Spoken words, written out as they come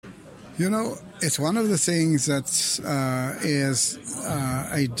It's one of the things that is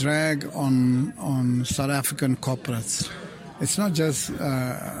a drag on South African corporates. It's not just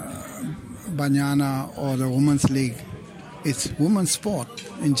Banyana or the Women's League. It's women's sport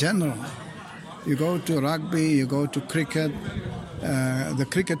in general. You go to rugby, you go to cricket. The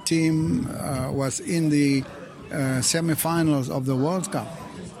cricket team was in the semi-finals of the World Cup,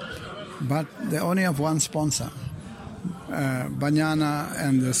 but they only have one sponsor. Banyana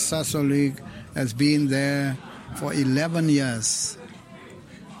and the Sasol League has been there for 11 years.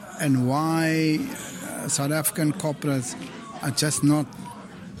 And why South African corporates are just not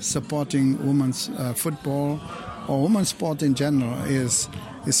supporting women's football or women's sport in general is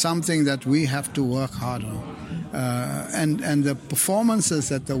something that we have to work hard on. And the performances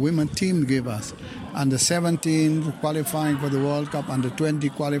that the women team give us, under 17 qualifying for the World Cup, under 20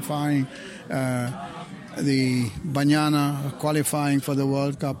 qualifying, the Banyana qualifying for the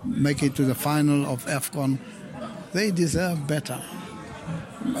World Cup, make it to the final of AFCON, they deserve better.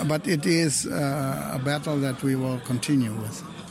 But it is a battle that we will continue with.